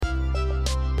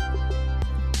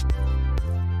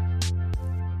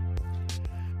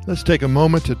Let's take a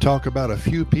moment to talk about a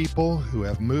few people who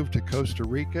have moved to Costa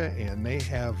Rica and they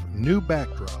have new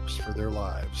backdrops for their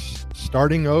lives,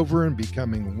 starting over and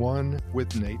becoming one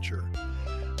with nature.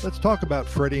 Let's talk about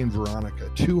Freddie and Veronica,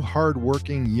 two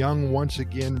hardworking, young, once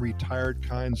again retired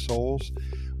kind souls.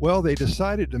 Well, they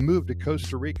decided to move to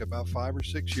Costa Rica about 5 or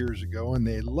 6 years ago, and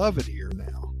they love it here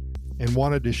now and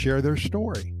wanted to share their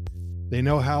story. They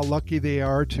know how lucky they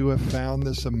are to have found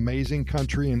this amazing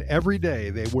country, and every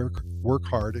day they work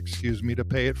hard, to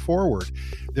pay it forward.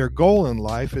 Their goal in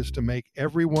life is to make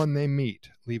everyone they meet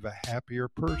leave a happier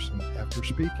person after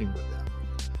speaking with them.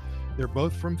 They're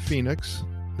both from Phoenix.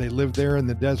 They lived there in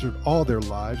the desert all their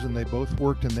lives, and they both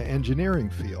worked in the engineering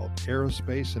field.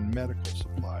 Aerospace and medical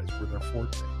supplies were their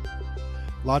forte.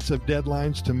 Lots of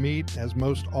deadlines to meet, as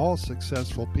most all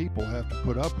successful people have to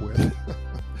put up with.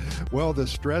 Well, the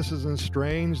stresses and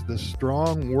strains, the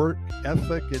strong work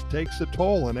ethic, it takes a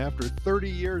toll. And after 30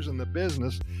 years in the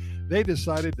business, they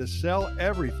decided to sell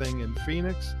everything in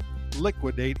Phoenix,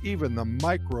 liquidate even the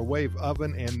microwave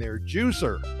oven and their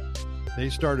juicer.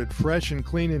 They started fresh and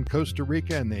clean in Costa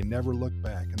Rica, and they never looked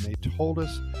back. And they told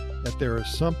us that there is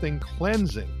something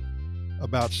cleansing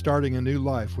about starting a new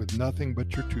life with nothing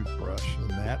but your toothbrush,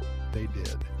 and that they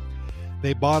did.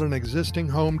 They bought an existing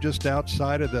home just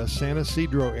outside of the San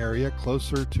Isidro area,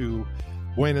 closer to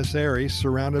Buenos Aires,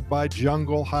 surrounded by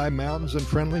jungle, high mountains, and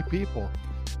friendly people.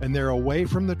 And they're away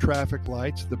from the traffic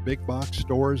lights, the big box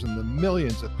stores, and the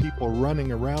millions of people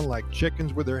running around like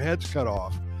chickens with their heads cut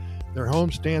off. Their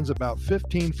home stands about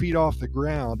 15 feet off the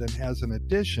ground and has an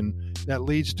addition that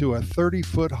leads to a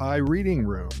 30-foot high reading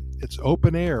room. It's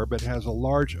open air, but has a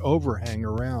large overhang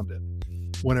around it.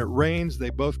 When it rains, they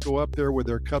both go up there with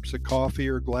their cups of coffee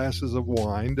or glasses of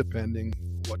wine, depending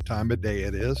what time of day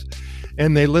it is,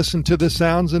 and they listen to the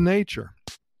sounds of nature.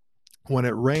 When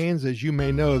it rains, as you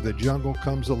may know, the jungle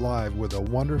comes alive with a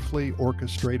wonderfully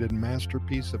orchestrated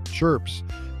masterpiece of chirps,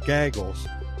 gaggles,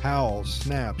 howls,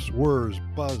 snaps, whirs,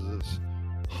 buzzes,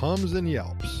 hums, and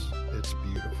yelps. It's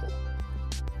beautiful.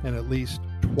 And at least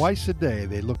twice a day,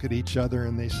 they look at each other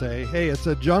and they say, "Hey, it's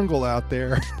a jungle out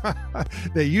there."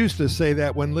 They used to say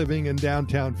that when living in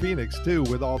downtown Phoenix, too,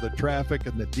 with all the traffic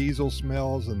and the diesel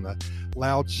smells and the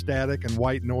loud static and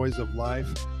white noise of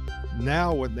life.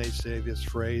 Now, when they say this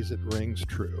phrase, it rings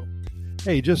true.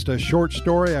 Hey, just a short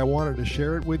story. I wanted to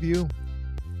share it with you.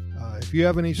 If you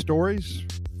have any stories,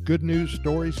 good news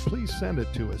stories, please send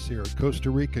it to us here at Costa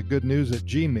Rica Good News at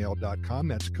gmail.com.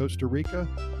 That's Costa Rica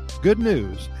Good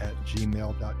News at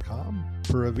gmail.com.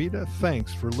 Pura Vida,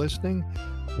 thanks for listening.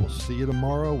 We'll see you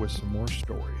tomorrow with some more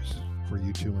stories for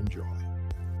you to enjoy.